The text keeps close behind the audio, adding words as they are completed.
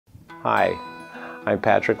Hi, I'm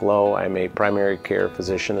Patrick Loew. I'm a primary care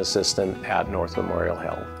physician assistant at North Memorial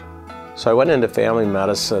Health. So I went into family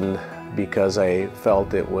medicine because I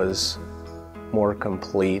felt it was more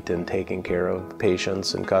complete in taking care of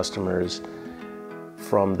patients and customers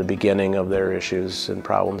from the beginning of their issues and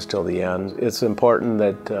problems till the end. It's important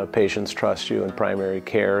that patients trust you in primary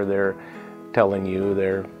care. They're telling you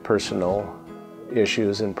their personal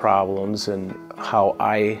issues and problems, and how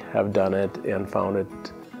I have done it and found it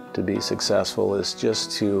to be successful is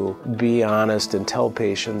just to be honest and tell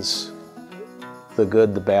patients the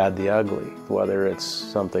good, the bad, the ugly, whether it's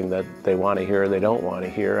something that they want to hear or they don't want to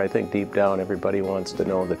hear. I think deep down everybody wants to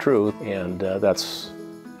know the truth, and that's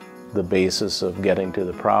the basis of getting to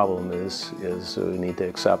the problem is we need to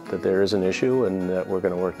accept that there is an issue and that we're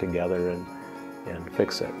going to work together and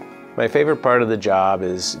fix it. My favorite part of the job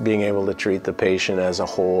is being able to treat the patient as a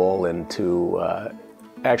whole, and to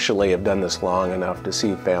actually have done this long enough to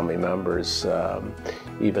see family members,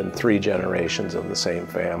 even 3 generations of the same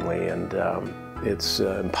family, and it's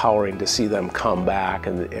empowering to see them come back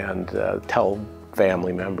and tell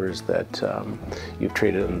family members that you've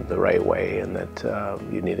treated them the right way and that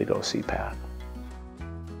you need to go see Pat.